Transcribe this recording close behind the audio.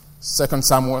2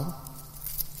 Samuel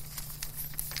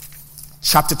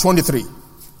chapter 23. 2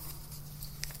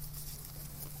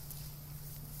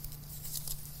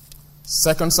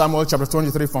 Samuel chapter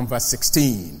 23 from verse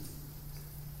 16.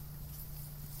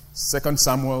 2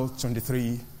 Samuel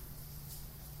 23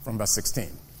 from verse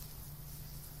 16.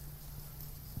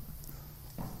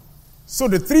 So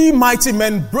the three mighty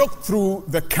men broke through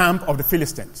the camp of the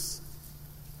Philistines.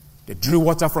 They drew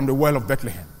water from the well of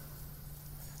Bethlehem,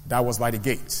 that was by the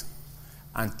gate,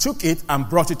 and took it and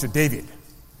brought it to David.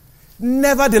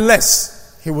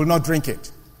 Nevertheless, he will not drink it.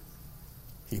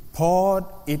 He poured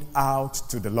it out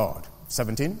to the Lord.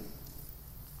 17.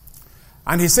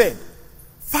 And he said,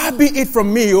 far be it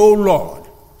from me, O Lord,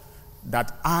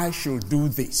 that I should do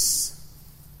this.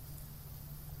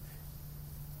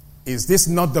 Is this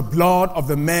not the blood of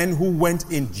the men who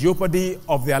went in jeopardy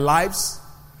of their lives?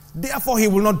 Therefore he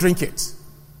will not drink it.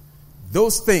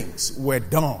 Those things were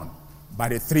done by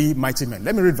the three mighty men.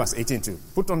 Let me read verse 18 too.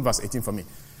 Put on verse 18 for me.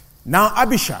 Now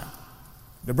Abishai,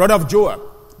 the brother of Joab,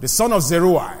 the son of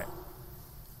Zeruiah,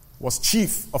 was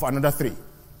chief of another three.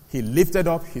 He lifted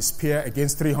up his spear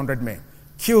against 300 men,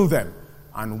 killed them,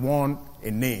 and won a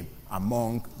name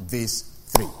among these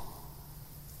three.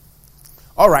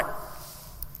 All right.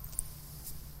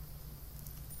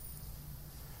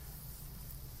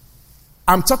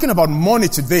 I'm talking about money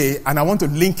today, and I want to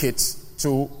link it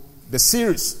to the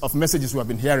series of messages we have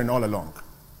been hearing all along.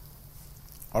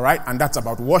 All right? And that's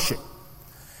about worship.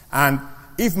 And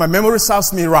if my memory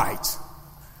serves me right,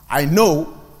 I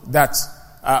know that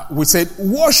we said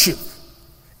worship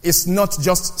is not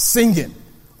just singing,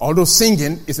 although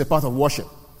singing is a part of worship.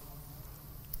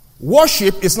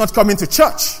 Worship is not coming to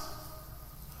church,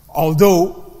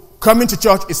 although coming to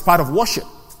church is part of worship.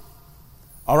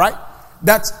 All right?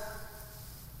 That,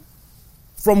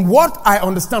 from what I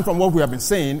understand from what we have been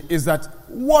saying, is that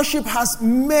worship has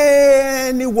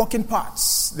many working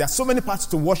parts. There are so many parts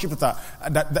to worship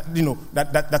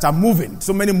that are moving.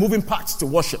 So many moving parts to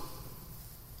worship.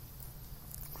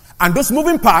 And those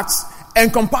moving parts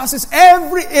encompasses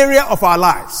every area of our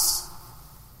lives.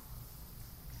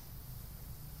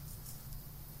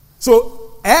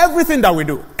 So everything that we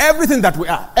do, everything that we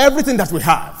are, everything that we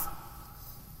have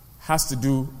has to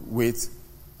do with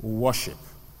worship.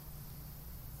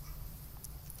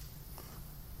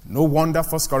 No wonder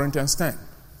 1 Corinthians 10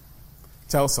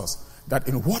 tells us that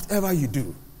in whatever you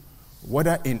do,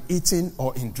 whether in eating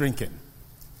or in drinking,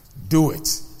 do it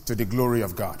to the glory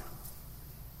of God.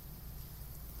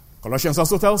 Colossians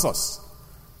also tells us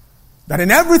that in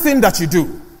everything that you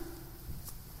do,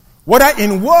 whether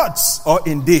in words or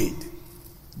in deed,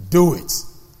 do it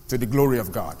to the glory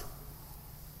of God.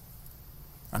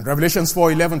 And Revelations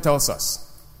 4:11 tells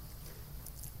us,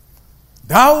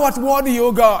 thou art worthy,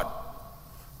 O God,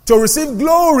 to receive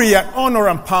glory and honor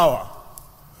and power,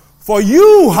 for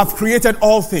you have created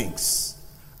all things,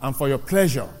 and for your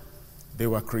pleasure they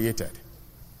were created.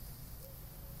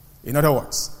 In other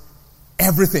words,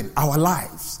 everything, our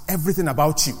lives, everything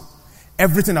about you,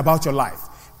 everything about your life,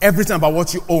 everything about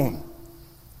what you own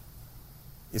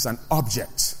is an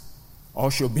object,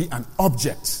 or should be an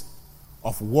object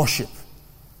of worship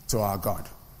to our God.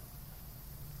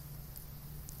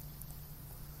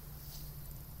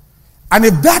 And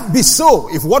if that be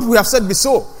so, if what we have said be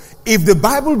so, if the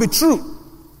Bible be true,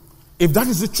 if that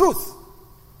is the truth,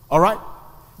 all right,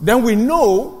 then we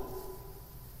know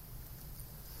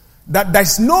that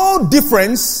there's no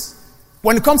difference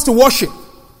when it comes to worship.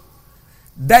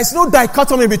 There's no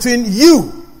dichotomy between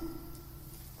you,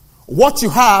 what you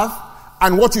have,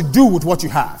 and what you do with what you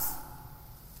have.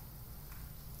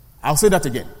 I'll say that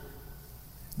again.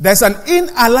 There's an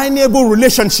inalienable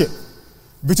relationship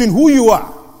between who you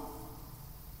are,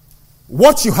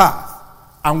 what you have,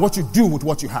 and what you do with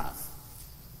what you have.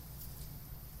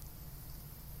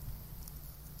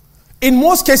 In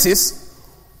most cases,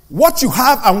 what you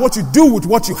have and what you do with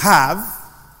what you have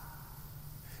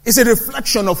is a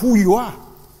reflection of who you are.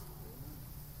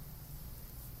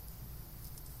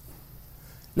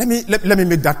 Let me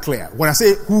make that clear. When I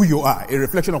say who you are, a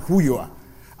reflection of who you are,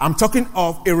 I'm talking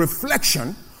of a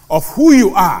reflection of who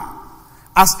you are,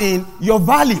 as in your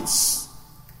values,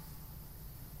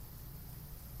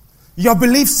 your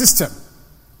belief system,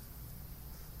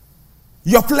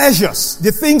 your pleasures,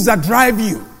 the things that drive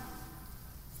you.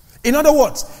 In other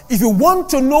words, if you want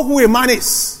to know who a man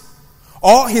is,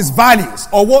 or his values,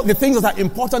 or what the things that are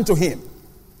important to him,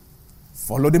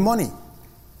 follow the money,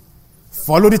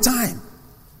 follow the time.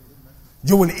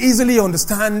 You will easily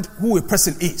understand who a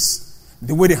person is,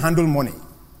 the way they handle money,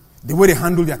 the way they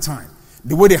handle their time,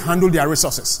 the way they handle their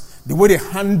resources, the way they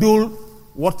handle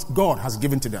what God has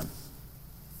given to them.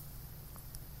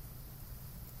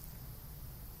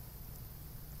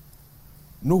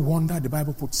 No wonder the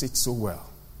Bible puts it so well.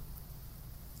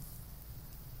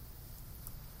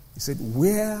 He said,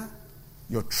 where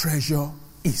your treasure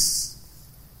is,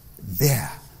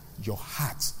 there your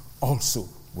heart also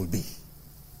will be.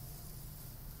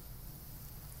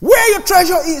 Where your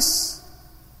treasure is,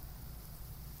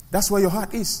 that's where your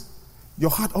heart is.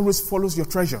 Your heart always follows your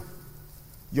treasure.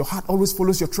 Your heart always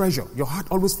follows your treasure. Your heart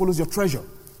always follows your treasure.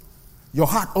 Your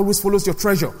heart always follows your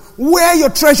treasure. Where your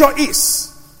treasure is,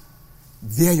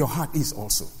 there your heart is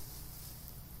also.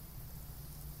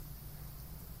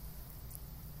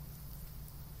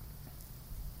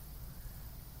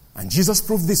 And Jesus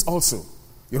proved this also.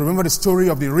 You remember the story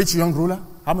of the rich young ruler?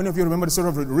 How many of you remember the story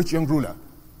of the rich young ruler?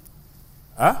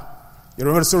 Huh? You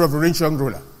remember the story of the rich young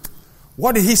ruler?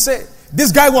 What did he say?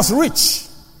 This guy was rich.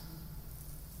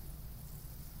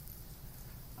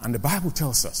 And the Bible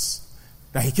tells us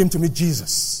that he came to meet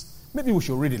Jesus. Maybe we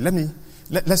should read it.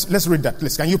 Let's read that,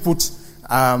 please. Can you put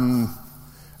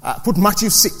Matthew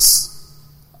 6?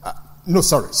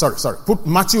 Sorry. Put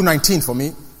Matthew 19 for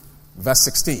me, verse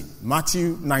 16.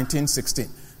 Matthew 19:16.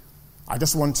 I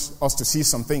just want us to see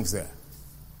some things there.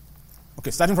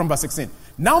 Okay, starting from verse 16.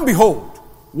 Now behold,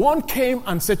 one came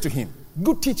and said to him,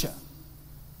 Good teacher,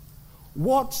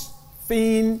 what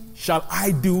thing shall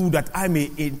I do that I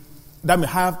may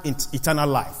have eternal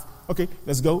life? Okay,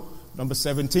 let's go. Number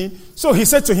 17. So he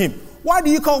said to him, Why do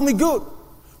you call me good?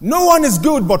 No one is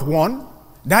good but one,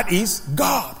 that is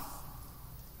God.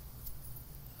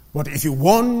 But if you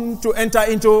want to enter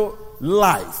into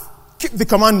life, keep the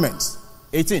commandments.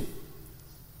 18.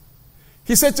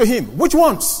 He said to him, Which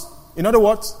ones? In other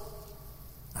words,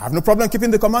 I have no problem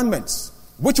keeping the commandments.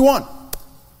 Which one?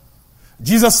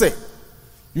 Jesus said,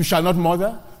 You shall not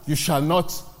murder, you shall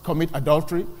not commit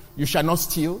adultery, you shall not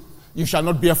steal, you shall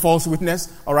not bear false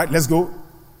witness. All right, let's go.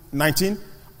 19.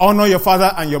 Honor your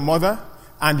father and your mother,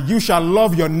 and you shall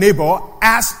love your neighbor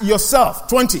as yourself.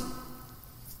 20.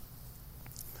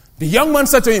 The young man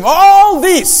said to him, All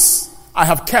this I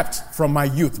have kept from my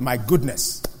youth, my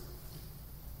goodness.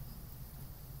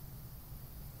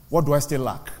 What do I still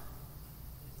lack?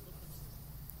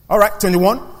 All right,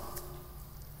 21.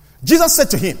 Jesus said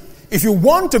to him, If you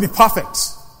want to be perfect,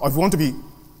 or if you want to be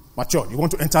mature, you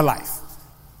want to enter life,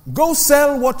 go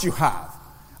sell what you have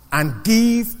and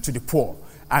give to the poor,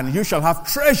 and you shall have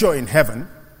treasure in heaven,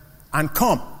 and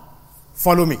come,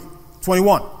 follow me.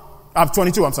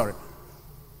 22, I'm sorry.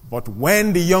 But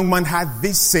when the young man had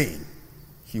this saying,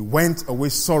 he went away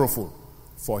sorrowful,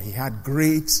 for he had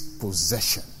great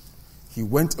possession. He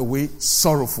went away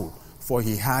sorrowful, for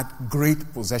he had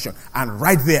great possession. And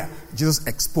right there, Jesus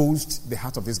exposed the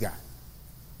heart of this guy.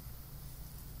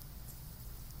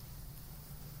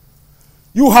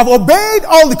 You have obeyed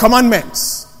all the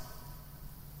commandments.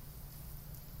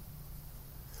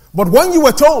 But when you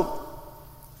were told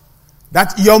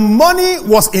that your money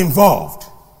was involved,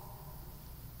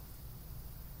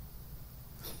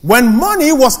 when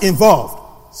money was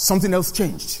involved, something else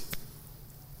changed.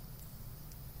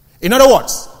 In other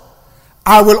words,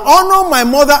 I will honor my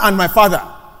mother and my father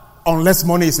unless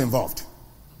money is involved.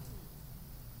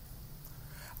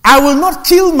 I will not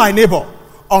kill my neighbor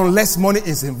unless money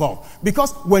is involved.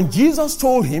 Because when Jesus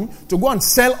told him to go and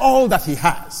sell all that he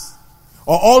has,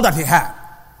 or all that he had,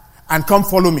 and come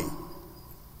follow me,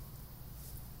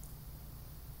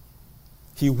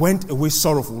 he went away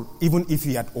sorrowful, even if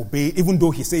he had obeyed, even though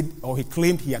he said or he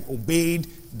claimed he had obeyed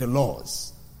the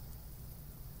laws.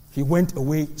 He went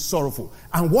away sorrowful.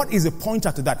 And what is the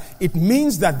pointer to that? It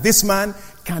means that this man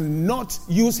cannot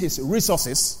use his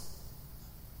resources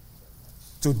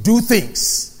to do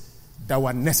things that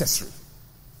were necessary.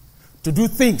 To do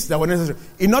things that were necessary.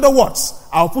 In other words,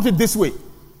 I'll put it this way,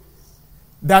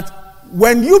 that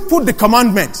when you put the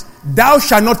commandment, thou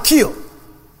shalt not kill,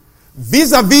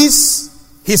 vis-a-vis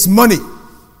his money,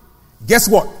 guess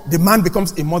what? The man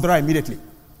becomes a murderer immediately.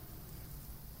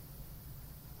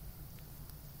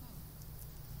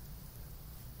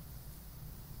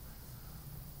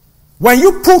 When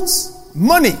you put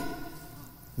money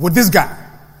with this guy,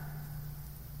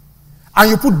 and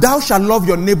you put thou shalt love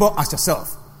your neighbor as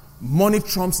yourself, money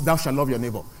trumps thou shalt love your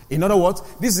neighbor. In other words,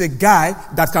 this is a guy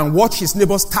that can watch his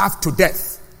neighbor starve to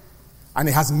death, and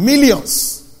he has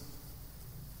millions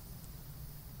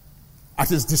at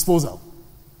his disposal,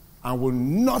 and will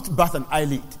not bat an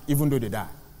eyelid even though they die.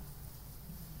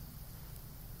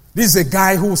 This is a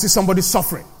guy who will see somebody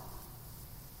suffering,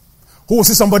 who will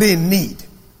see somebody in need,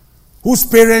 whose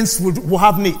parents will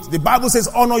have needs. The Bible says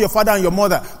honor your father and your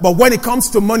mother, but when it comes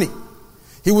to money,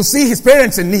 he will see his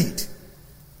parents in need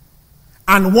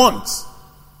and want.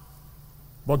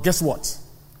 But guess what?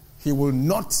 He will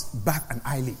not bat an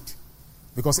eyelid.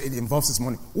 because it involves his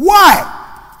money.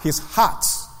 Why? His heart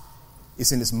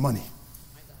is in his money.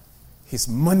 His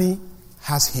money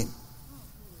has him.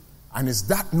 And is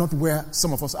that not where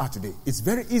some of us are today? It's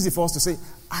very easy for us to say,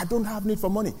 I don't have need for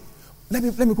money. Let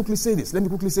me quickly say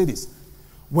this.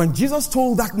 When Jesus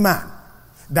told that man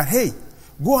that, hey,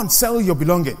 go and sell your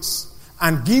belongings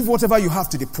and give whatever you have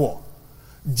to the poor,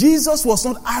 Jesus was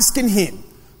not asking him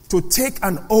to take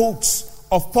an oath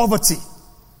of poverty.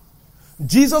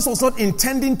 Jesus was not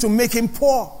intending to make him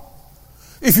poor.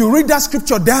 If you read that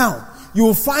scripture down, you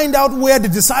will find out where the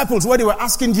disciples, where they were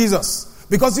asking Jesus.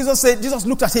 Because Jesus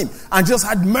looked at him and Jesus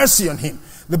had mercy on him.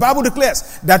 The Bible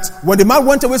declares that when the man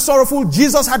went away sorrowful,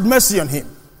 Jesus had mercy on him.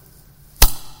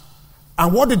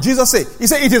 And what did Jesus say? He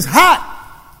said, it is hard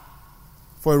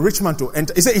for a rich man to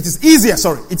enter. He said, it is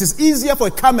easier for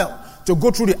a camel to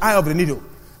go through the eye of the needle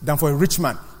than for a rich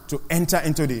man to enter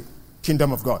into the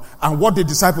kingdom of God. And what did the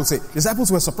disciples say? The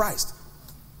disciples were surprised.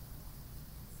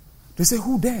 They say,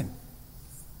 who then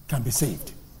can be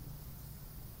saved?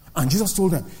 And Jesus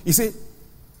told them, he said,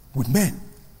 with men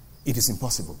it is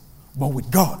impossible, but with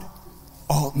God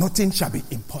nothing shall be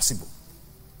impossible.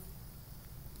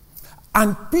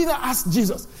 And Peter asked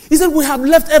Jesus, he said, we have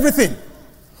left everything.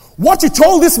 What you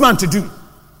told this man to do,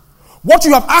 what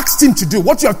you have asked him to do,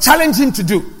 what you have challenged him to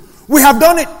do, we have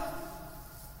done it.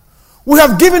 We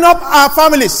have given up our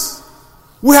families.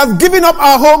 We have given up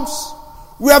our homes.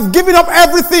 We have given up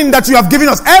everything that you have given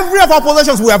us. Every of our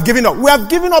possessions we have given up. We have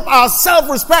given up our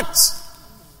self-respect.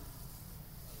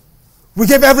 We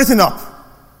gave everything up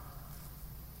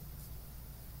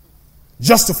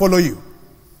just to follow you.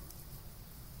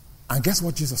 And guess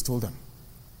what Jesus told them?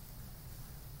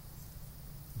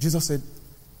 Jesus said,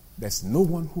 there's no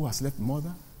one who has left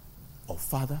mother or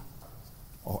father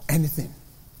or anything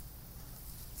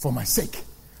for my sake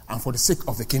and for the sake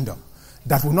of the kingdom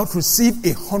that will not receive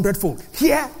 100-fold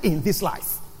here in this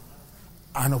life,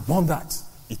 and upon that,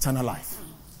 eternal life.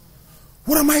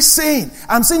 What am I saying?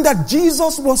 I'm saying that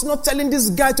Jesus was not telling this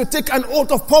guy to take an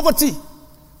oath of poverty.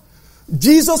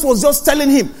 Jesus was just telling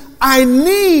him, I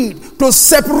need to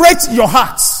separate your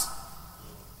hearts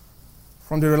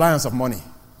from the reliance of money,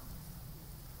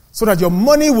 so that your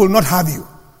money will not have you.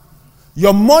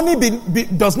 Your money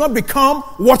does not become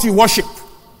what you worship,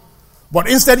 but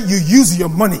instead you use your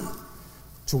money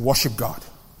to worship God.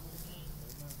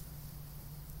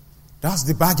 That's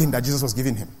the bargain that Jesus was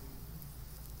giving him.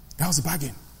 That was the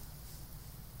bargain.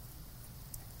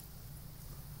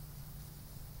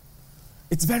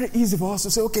 It's very easy for us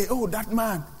to say, okay, oh, that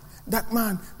man,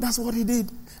 that's what he did.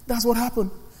 That's what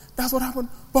happened. But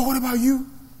what about you?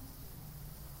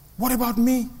 What about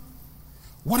me?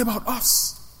 What about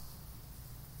us?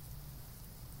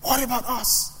 What about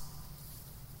us?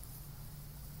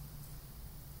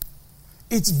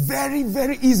 It's very,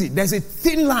 very easy. There's a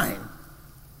thin line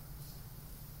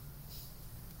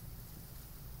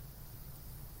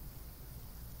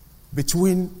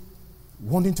between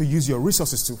wanting to use your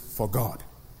resources for God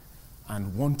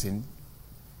and wanting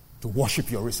to worship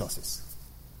your resources.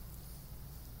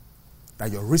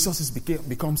 That your resources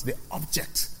becomes the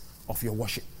object of your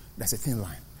worship. That's a thin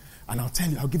line. And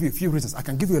I'll give you a few reasons. I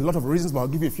can give you a lot of reasons, but I'll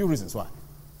give you a few reasons why.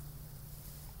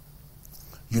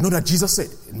 You know that Jesus said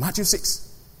in Matthew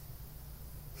 6,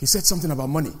 he said something about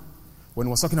money. When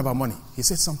he was talking about money, he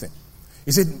said something.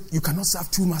 He said, you cannot serve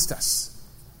two masters.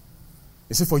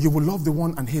 He said, for you will love the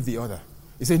one and hate the other.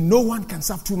 He said, no one can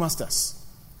serve two masters.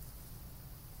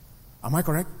 Am I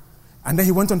correct? And then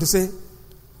he went on to say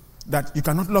that you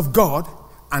cannot love God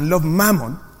and love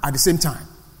mammon at the same time.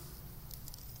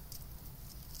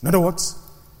 In other words,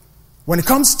 when it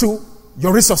comes to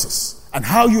your resources and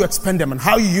how you expend them and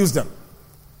how you use them,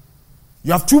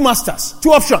 you have two masters,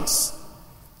 two options.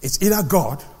 It's either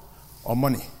God or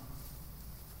money.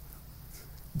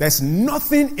 There's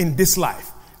nothing in this life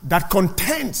that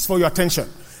contends for your attention,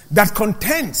 that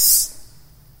contends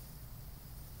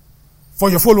for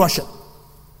your followership,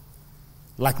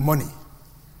 like money.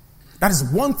 That is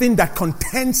one thing that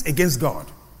contends against God.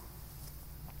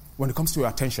 When it comes to your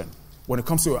attention, when it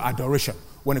comes to your adoration,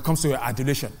 when it comes to your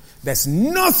adulation, there's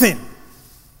nothing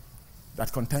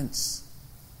that contends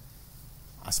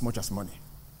as much as money.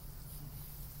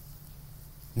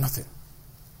 Nothing.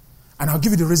 And I'll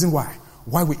give you the reason why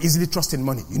we easily trust in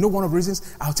money. You know one of the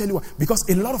reasons? I'll tell you why. Because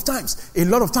a lot of times,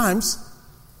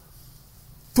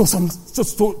 to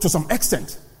some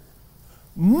extent,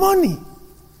 money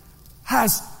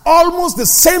has almost the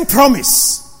same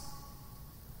promise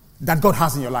that God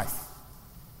has in your life.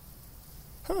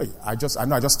 Hey, I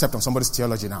know I just stepped on somebody's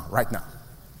theology now, right now.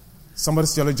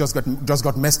 Somebody's theology just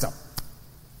got messed up.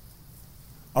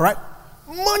 All right?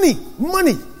 Money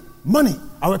Money,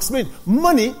 I'll explain.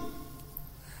 Money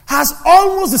has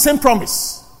almost the same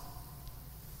promise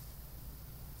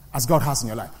as God has in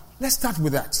your life. Let's start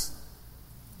with that.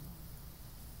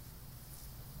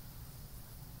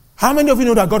 How many of you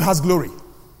know that God has glory?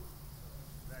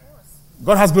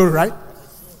 God has glory, right?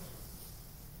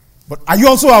 But are you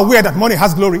also aware that money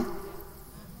has glory?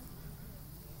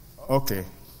 Okay.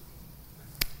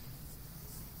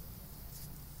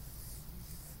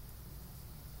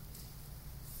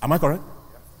 Am I correct?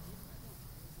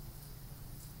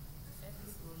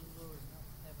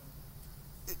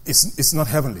 It's not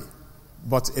heavenly.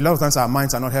 But a lot of times our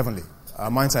minds are not heavenly.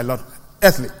 Our minds are a lot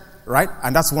earthly, right?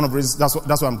 And that's one of the reasons, that's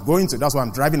what I'm going to, that's what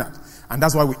I'm driving at. And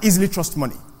that's why we easily trust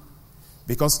money.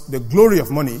 Because the glory of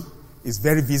money is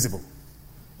very visible.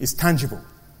 It's tangible.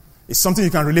 It's something you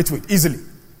can relate with easily.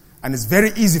 And it's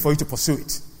very easy for you to pursue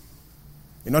it.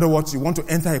 In other words, you want to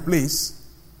enter a place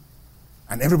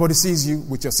and everybody sees you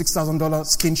with your $6,000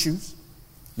 skin shoes.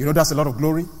 You know that's a lot of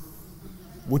glory.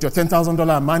 With your $10,000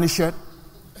 Armani shirt.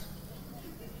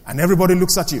 And everybody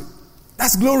looks at you.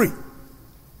 That's glory.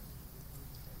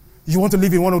 You want to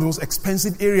live in one of the most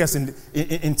expensive areas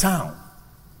in town.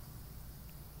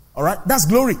 All right? That's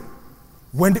glory.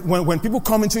 When people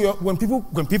come into your when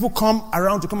people come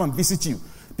around to come and visit you,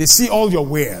 they see all your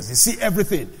wares, they see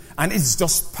everything, and it's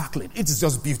just sparkling. It is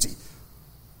just beauty.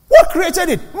 What created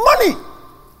it? Money.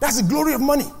 That's the glory of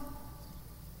money.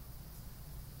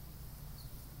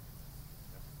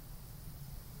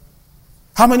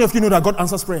 How many of you know that God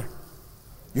answers prayer?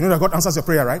 You know that God answers your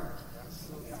prayer, right?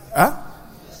 Huh?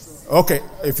 Okay.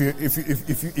 If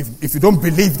you don't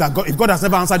believe that if God has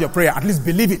never answered your prayer, at least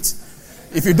believe it.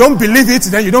 If you don't believe it,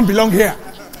 then you don't belong here.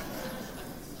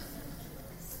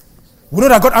 We know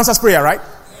that God answers prayer, right?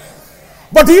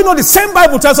 But do you know the same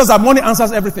Bible tells us that money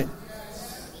answers everything?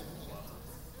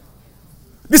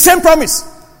 The same promise.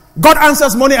 God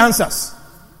answers, money answers.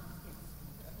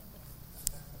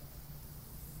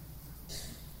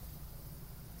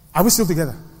 Are we still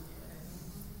together?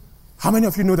 How many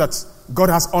of you know that God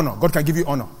has honor? God can give you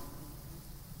honor.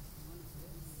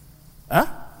 Huh?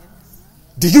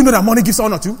 Do you know that money gives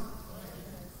honor too?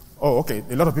 Oh, okay.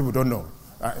 A lot of people don't know.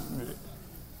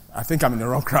 I think I'm in the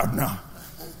wrong crowd now.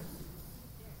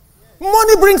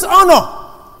 Money brings honor.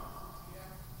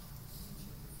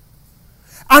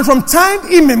 And from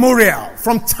time immemorial,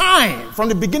 from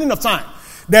the beginning of time,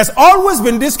 there's always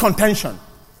been this contention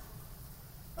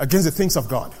against the things of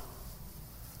God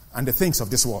and the things of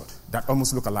this world that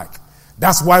almost look alike.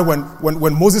 That's why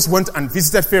when Moses went and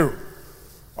visited Pharaoh,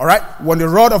 all right, when the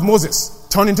rod of Moses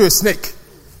turned into a snake,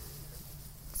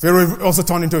 Pharaoh also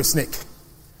turned into a snake.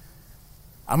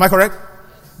 Am I correct?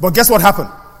 But guess what happened?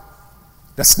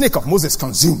 The snake of Moses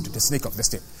consumed the snake of this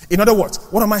thing. In other words,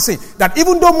 what am I saying? That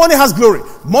even though money has glory,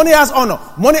 money has honor,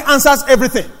 money answers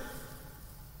everything.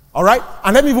 All right?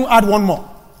 And let me even add one more.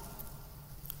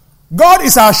 God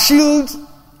is our shield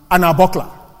and our buckler.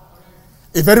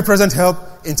 A very present help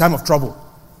in time of trouble.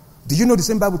 Do you know the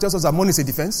same Bible tells us that money is a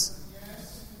defense?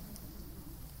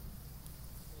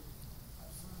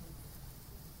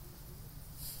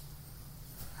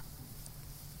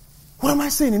 What am I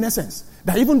saying in essence?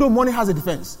 That even though money has a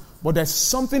defense, but there's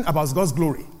something about God's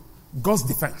glory, God's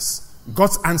defense,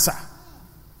 God's answer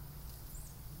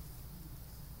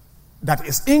that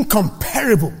is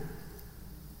incomparable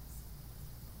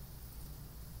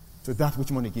to that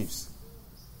which money gives.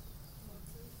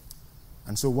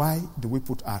 And so why do we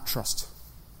put our trust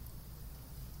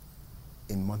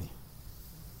in money?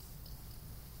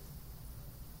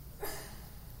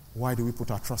 Why do we put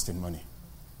our trust in money?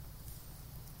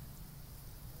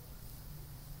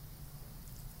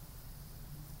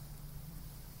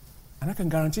 And I can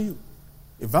guarantee you,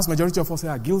 a vast majority of us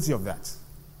are guilty of that.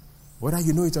 Whether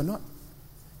you know it or not.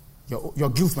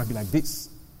 Your guilt might be like this.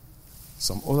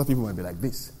 Some other people might be like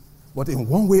this. But in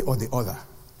one way or the other,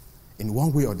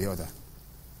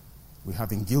 we have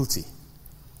been guilty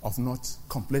of not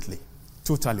completely,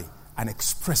 totally, and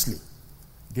expressly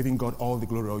giving God all the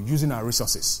glory or using our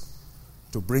resources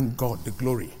to bring God the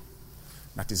glory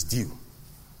that is due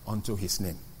unto His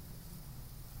name.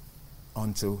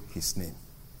 Unto His name.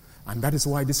 And that is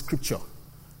why this scripture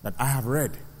that I have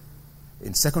read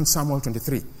in 2 Samuel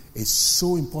 23 is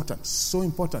so important, so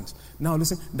important. Now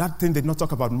listen, that thing did not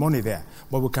talk about money there,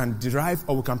 but we can derive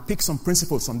or we can pick some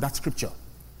principles from that scripture.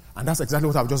 And that's exactly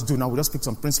what I'll just do now. We'll just pick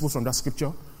some principles from that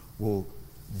scripture. We'll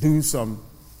do some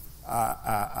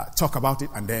talk about it,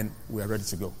 and then we are ready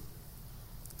to go.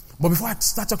 But before I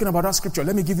start talking about that scripture,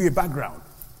 let me give you a background.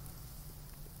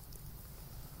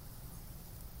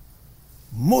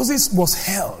 Moses was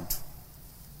held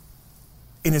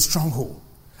in a stronghold,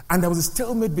 And there was a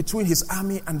stalemate between his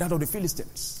army and that of the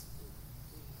Philistines.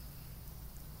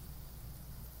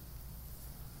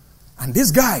 And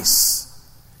these guys,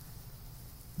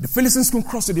 the Philistines couldn't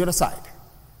cross to the other side.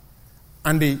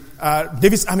 And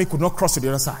David's army could not cross to the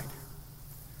other side.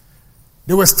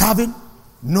 They were starving,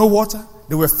 no water,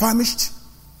 they were famished.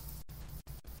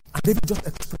 And David just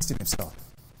expressed it himself.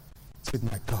 He said,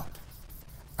 my God,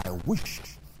 I wish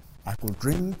I could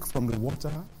drink from the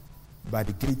water by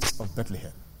the gates of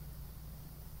Bethlehem.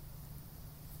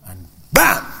 And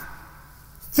bam!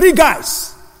 3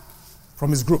 guys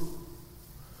from his group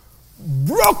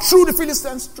broke through the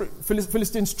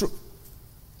Philistines' troop.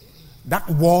 That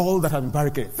wall that had been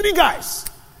barricaded. 3 guys.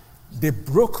 They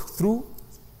broke through,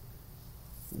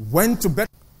 went to bed.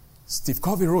 Steve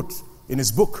Covey wrote in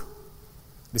his book,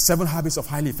 The 7 Habits of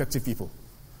Highly Effective People.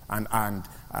 And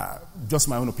just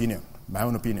my own opinion.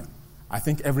 I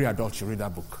think every adult should read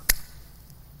that book.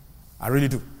 I really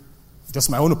do. Just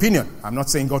my own opinion. I'm not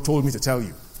saying God told me to tell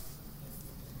you.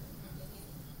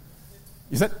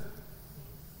 You said?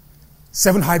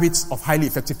 7 Habits of Highly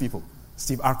Effective People.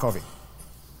 Steve R. Covey.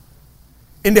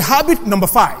 In the habit number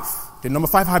 5, the number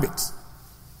 5 habit,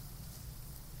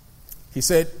 he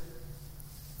said,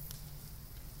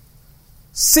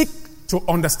 seek to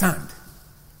understand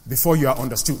before you are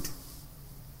understood.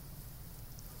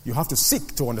 You have to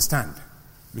seek to understand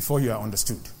before you are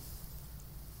understood.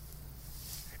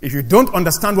 If you don't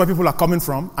understand where people are coming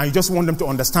from and you just want them to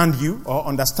understand you or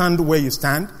understand where you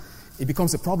stand, it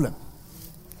becomes a problem.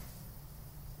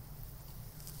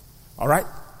 All right?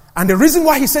 And the reason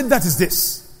why he said that is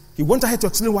this. He went ahead to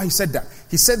explain why he said that.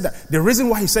 He said that the reason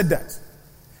why he said that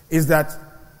is that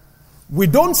we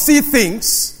don't see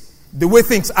things the way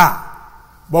things are,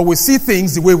 but we see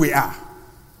things the way we are.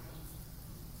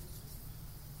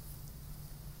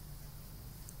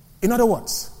 In other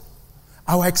words,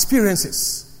 our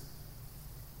experiences,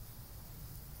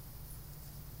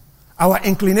 our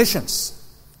inclinations,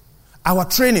 our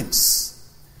trainings,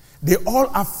 they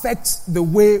all affect the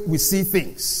way we see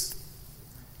things.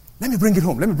 Let me bring it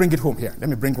home here. Let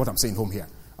me bring what I'm saying home here.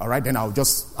 All right, then I'll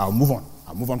move on.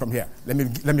 I'll move on from here. Let me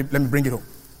bring it home.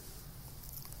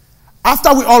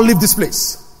 After we all leave this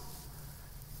place,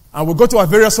 and we go to our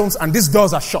various homes, and these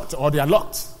doors are shut or they are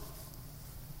locked,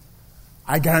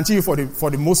 I guarantee you, for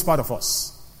the most part of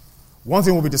us, one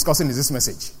thing we'll be discussing is this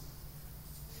message.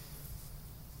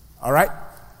 All right,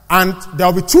 and there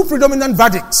will be 2 predominant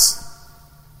verdicts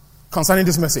concerning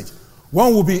this message.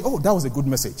 One will be, oh, that was a good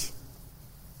message.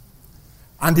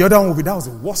 And the other one will be, that was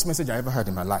the worst message I ever heard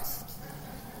in my life.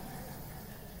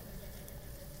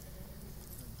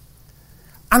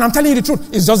 And I'm telling you the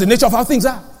truth. It's just the nature of how things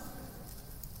are.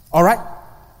 All right?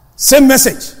 Same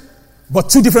message, but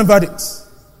 2 different verdicts.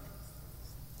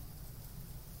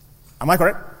 Am I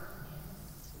correct?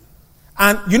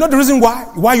 And you know the reason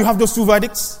why you have those 2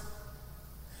 verdicts?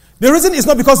 The reason is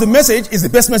not because the message is the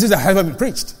best message that has ever been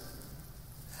preached.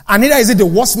 And neither is it the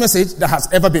worst message that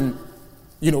has ever been,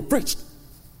 preached.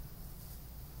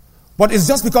 But it's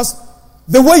just because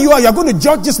the way you are, you're going to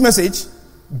judge this message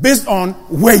based on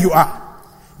where you are,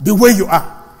 the way you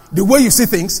are, the way you see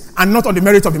things, and not on the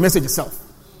merit of the message itself.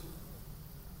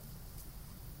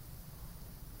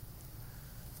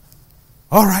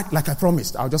 All right, like I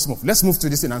promised, I'll just move. Let's move to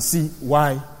this thing and see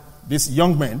why these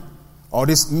young men or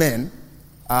these men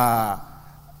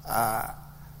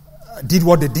did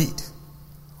what they did.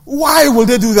 Why will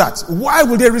they do that? Why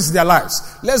will they risk their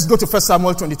lives? Let's go to 1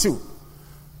 Samuel 22.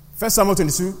 1 Samuel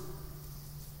 22.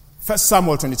 1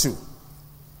 Samuel 22.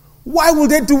 Why will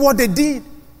they do what they did?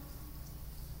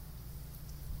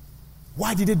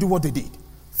 Why did they do what they did?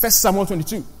 1 Samuel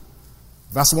 22,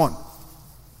 verse 1.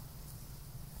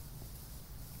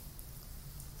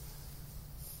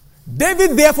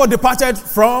 David therefore departed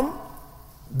from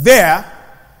there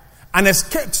and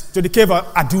escaped to the cave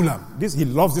of Adullam. He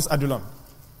loves this Adullam.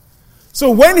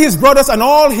 So when his brothers and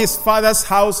all his father's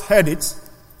house heard it,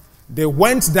 they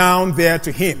went down there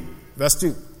to him. Verse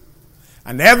 2.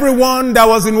 And everyone that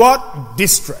was in what?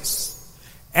 Distress.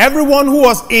 Everyone who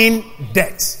was in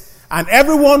debt. And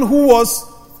everyone who was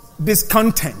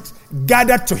discontent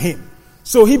gathered to him.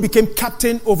 So he became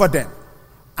captain over them.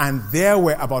 And there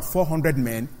were about 400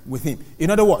 men with him. In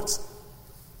other words,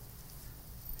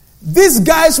 these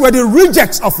guys were the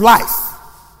rejects of life.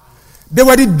 They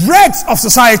were the dregs of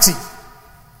society.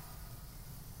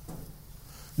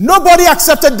 Nobody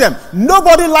accepted them.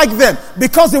 Nobody liked them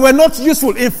because they were not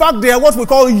useful. In fact, they are what we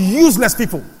call useless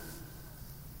people.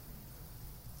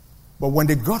 But when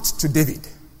they got to David,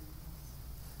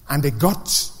 and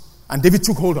David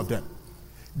took hold of them.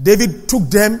 David took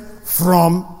them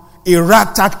from a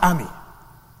ragtag army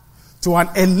to an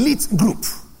elite group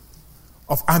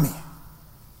of army.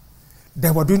 They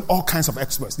were doing all kinds of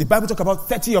exploits. The Bible talks about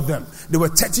 30 of them. There were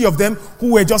 30 of them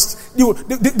who were just, they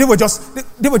were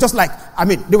just like,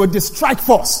 they were the strike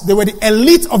force. They were the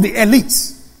elite of the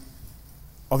elite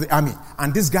of the army.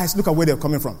 And these guys, look at where they were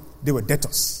coming from. They were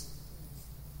debtors.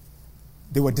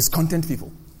 They were discontent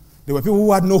people. They were people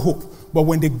who had no hope. But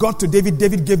when they got to David,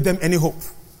 David gave them any hope.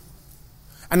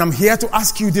 And I'm here to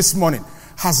ask you this morning,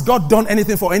 has God done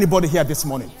anything for anybody here this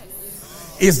morning?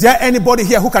 Is there anybody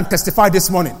here who can testify this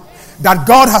morning that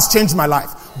God has changed my life?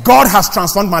 God has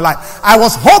transformed my life. I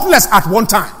was hopeless at one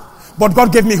time, but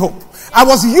God gave me hope. I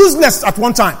was useless at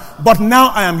one time, but now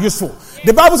I am useful.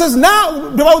 The Bible says now,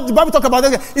 the Bible talks about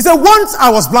that. It said once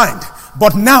I was blind,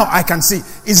 but now I can see.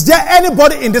 Is there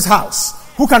anybody in this house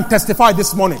who can testify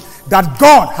this morning that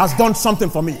God has done something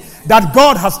for me? That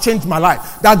God has changed my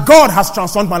life? That God has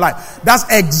transformed my life? That's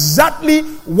exactly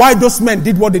why those men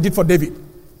did what they did for David.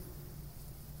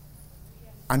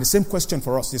 And the same question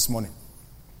for us this morning.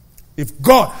 If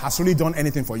God has really done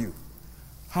anything for you,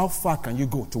 how far can you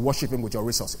go to worship Him with your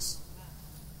resources?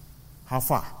 How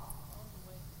far?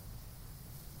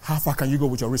 How far can you go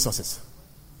with your resources?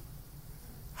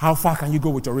 How far can you go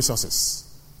with your resources?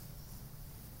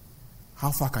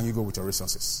 How far can you go with your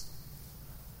resources?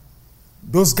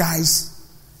 Those guys,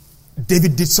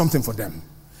 David did something for them.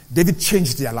 David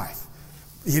changed their life.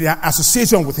 Their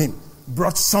association with him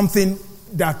brought something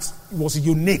that was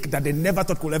unique, that they never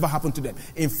thought could ever happen to them.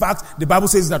 In fact, the Bible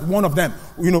says that one of them,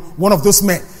 one of those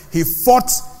men, he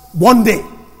fought one day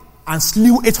and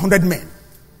slew 800 men.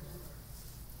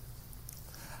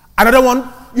 Another one,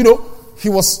 he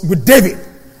was with David,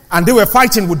 and they were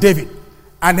fighting with David.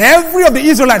 And every of the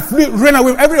Israelites ran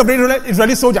away. Every of the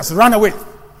Israeli soldiers ran away.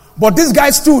 But this guy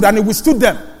stood and he withstood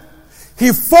them.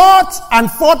 He fought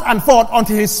and fought and fought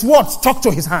until his sword stuck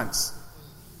to his hands.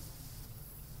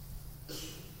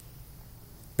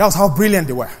 That was how brilliant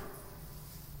they were.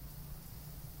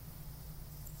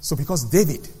 So because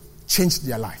David changed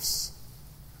their lives,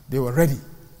 they were ready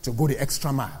to go the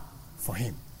extra mile for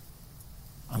him.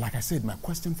 And like I said, my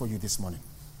question for you this morning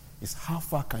is, how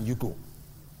far can you go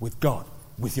with God,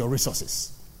 with your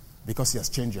resources, because He has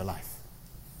changed your life?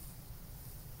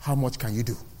 How much can you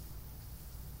do?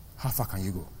 How far can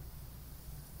you go?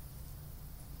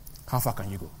 How far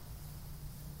can you go?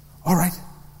 All right.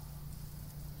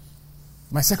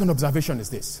 My second observation is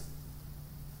this.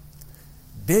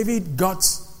 David got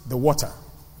the water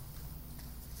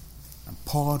and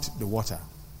poured the water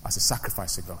as a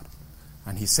sacrifice to God.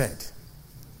 And he said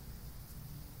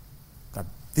that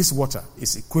this water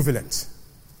is equivalent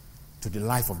to the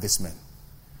life of this man.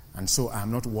 And so I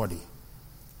am not worthy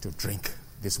to drink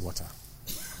this water.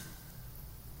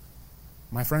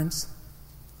 My friends,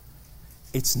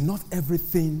 it's not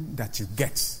everything that you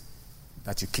get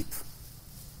that you keep.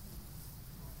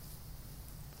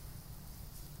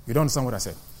 You don't understand what I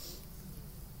said?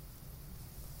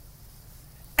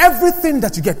 Everything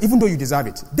that you get, even though you deserve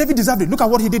it. David deserved it. Look at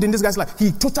what he did in this guy's life.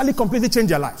 He totally, completely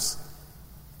changed their lives.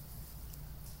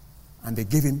 And they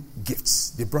gave him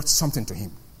gifts. They brought something to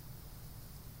him.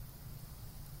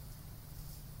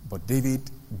 But David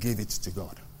gave it to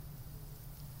God.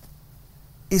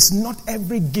 It's not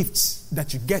every gift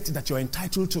that you get that you're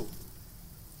entitled to.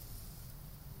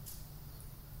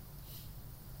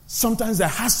 Sometimes there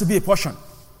has to be a portion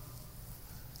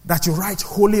that you write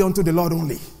wholly unto the Lord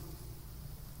only.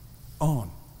 On.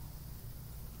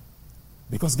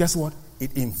 Because guess what?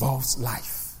 It involves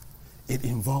life. It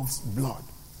involves blood.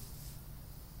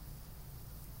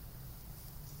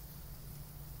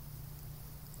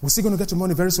 We're still going to get to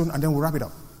money very soon, and then we'll wrap it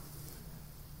up.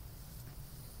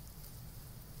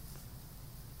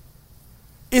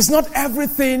 It's not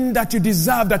everything that you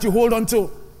deserve that you hold on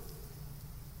to.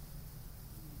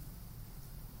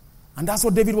 And that's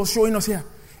what David was showing us here.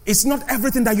 It's not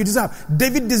everything that you deserve.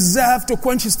 David deserved to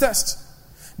quench his thirst.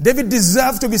 David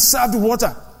deserved to be served with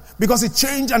water because he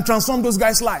changed and transformed those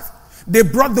guys' life. They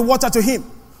brought the water to him.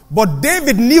 But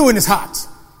David knew in his heart,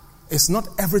 it's not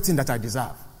everything that I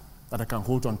deserve that I can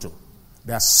hold on to.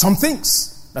 There are some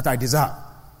things that I deserve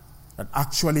that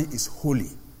actually is holy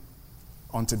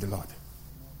unto the Lord.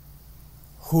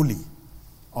 Holy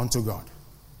unto God.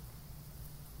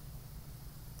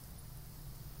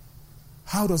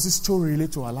 How does this story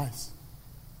relate to our lives?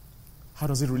 How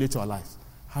does it relate to our lives?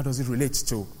 How does it relate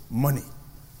to money?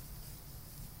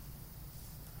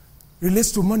 It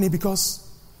relates to money because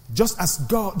just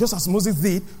as Moses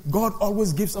did, God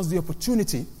always gives us the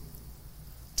opportunity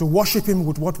to worship Him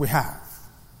with what we have.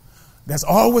 There's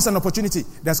always an opportunity.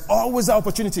 There's always an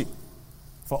opportunity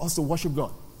for us to worship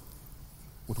God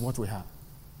with what we have.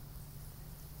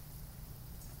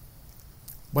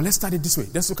 But let's start it this way.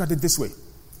 Let's look at it this way.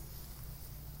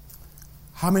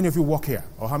 How many of you work here?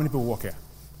 Or how many people work here?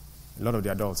 A lot of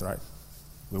the adults, right?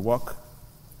 We work.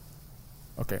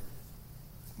 Okay,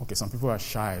 some people are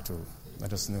shy to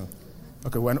let us know.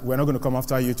 Okay, we're not going to come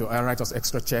after you to write us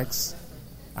extra checks.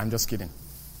 I'm just kidding.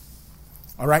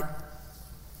 All right?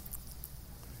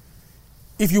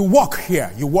 If you work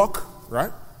here, you work,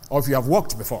 right? Or if you have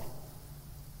worked before,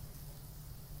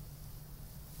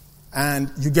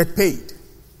 and you get paid,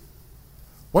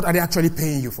 what are they actually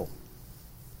paying you for?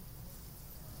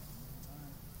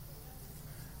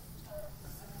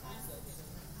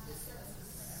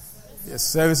 Your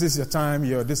services, your time,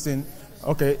 your this thing.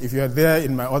 Okay, if you are there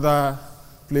in my other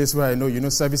place where I know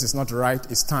service is not right,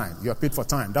 it's time. You are paid for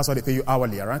time. That's why they pay you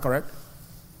hourly, all right? Correct?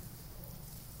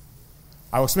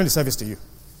 I will explain the service to you.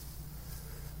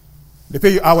 They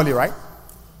pay you hourly, right?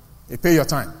 They pay your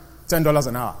time, $10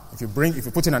 an hour. If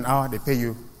you put in an hour, they pay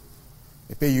you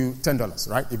 $10,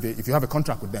 right? If you have a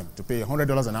contract with them to pay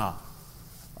 $100 an hour,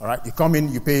 all right? You come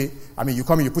in, you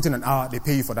put in an hour, they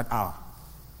pay you for that hour.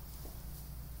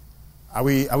 Are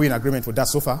we in agreement with that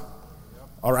so far? Yep.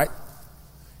 All right.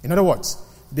 In other words,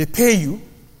 they pay you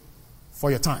for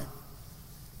your time.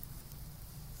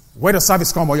 Where does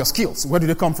service come, or your skills? Where do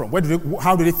they come from?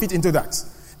 How do they fit into that?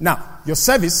 Now, your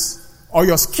service or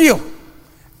your skill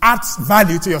adds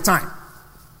value to your time.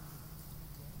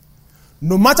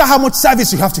 No matter how much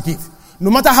service you have to give,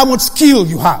 no matter how much skill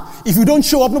you have, if you don't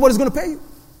show up, nobody's going to pay you.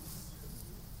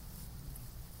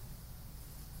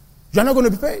 You're not going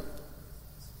to be paid.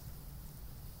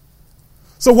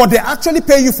 So what they actually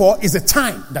pay you for is the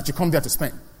time that you come there to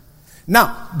spend.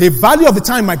 Now, the value of the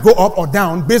time might go up or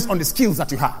down based on the skills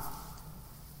that you have.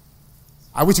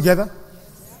 Are we together?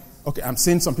 Okay, I'm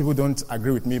saying some people don't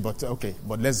agree with me, but okay.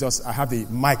 But I have the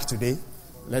mic today.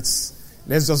 Let's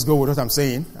just go with what I'm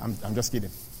saying. I'm just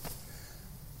kidding.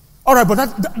 All right, but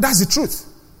that's the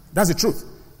truth. That's the truth.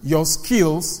 Your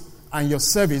skills and your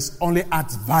service only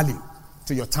adds value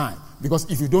to your time. Because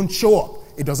if you don't show up,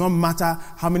 it doesn't matter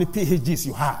how many PhDs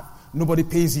you have. Nobody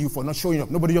pays you for not showing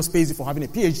up. Nobody just pays you for having a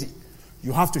PhD.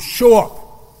 You have to show up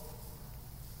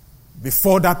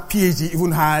before that PhD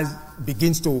even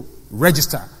begins to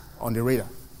register on the radar.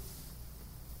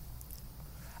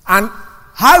 And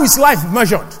how is life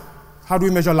measured? How do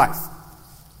we measure life?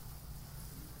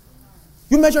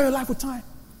 You measure your life with time.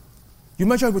 You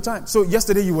measure it with time. So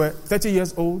yesterday you were 30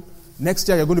 years old. Next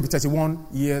year you're going to be 31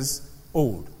 years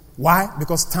old. Why?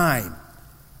 Because time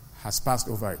has passed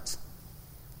over it.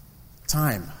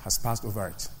 Time has passed over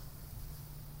it.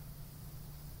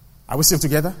 Are we still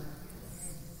together?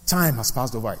 Time has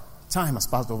passed over it. Time has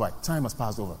passed over it. Time has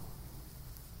passed over.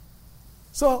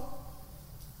 So,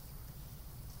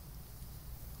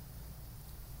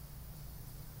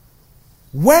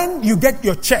 when you get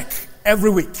your check every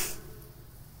week,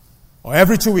 or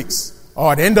every 2 weeks,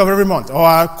 or at the end of every month,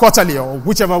 or quarterly, or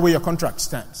whichever way your contract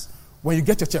stands, when you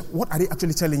get your check, what are they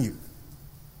actually telling you?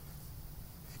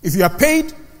 If you are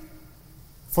paid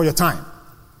for your time,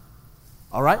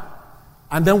 all right?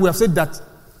 And then we have said that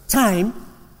time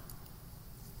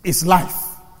is life.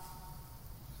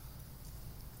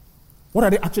 What are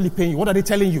they actually paying you? What are they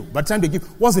telling you? By the time they give,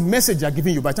 what's the message they are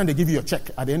giving you by the time they give you your check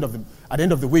at the end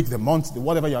of the week, the month,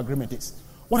 whatever your agreement is?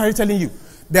 What are they telling you?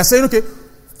 They are saying, okay,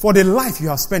 for the life you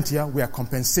have spent here, we are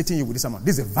compensating you with this amount.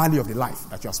 This is the value of the life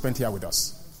that you have spent here with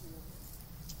us.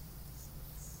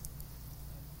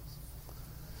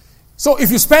 So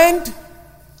if you spend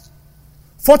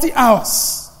 40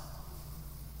 hours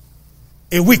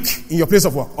a week in your place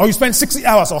of work, or you spend 60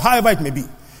 hours, or however it may be,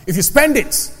 if you spend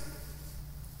it,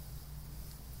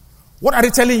 what are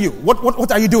they telling you?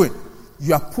 What are you doing?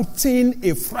 You are putting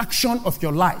a fraction of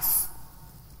your life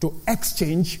to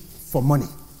exchange for money.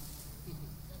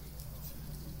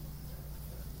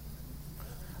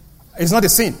 It's not a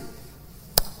sin.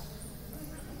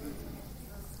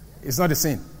 It's not a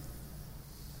sin.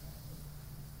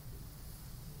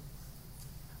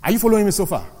 Are you following me so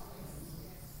far?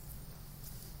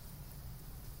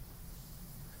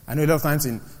 I know a lot of times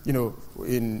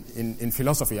in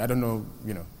philosophy, I don't know,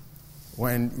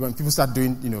 when people start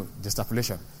doing,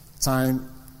 gesticulation,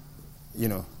 time,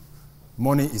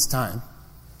 money is time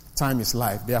is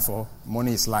life, therefore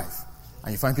money is life.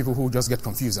 And you find people who just get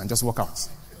confused and just walk out.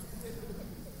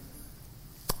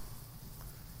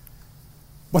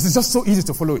 But it's just so easy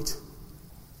to follow it.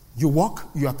 You work,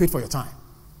 you are paid for your time.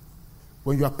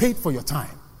 When you are paid for your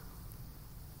time,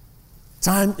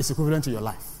 time is equivalent to your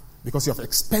life because you have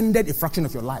expended a fraction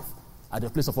of your life at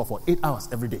your place of work for 8 hours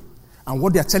every day. And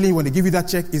what they are telling you when they give you that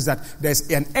check is that there's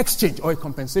an exchange or a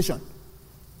compensation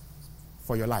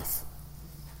for your life.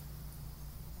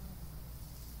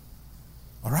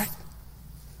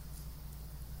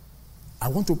 I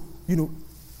want to,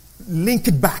 link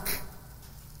it back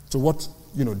to what,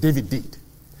 David did.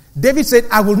 David said,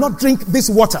 I will not drink this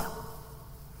water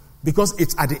because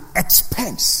it's at the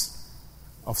expense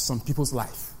of some people's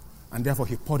life. And therefore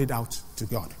he poured it out to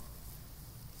God.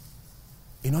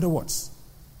 In other words,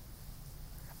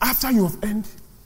 after you have earned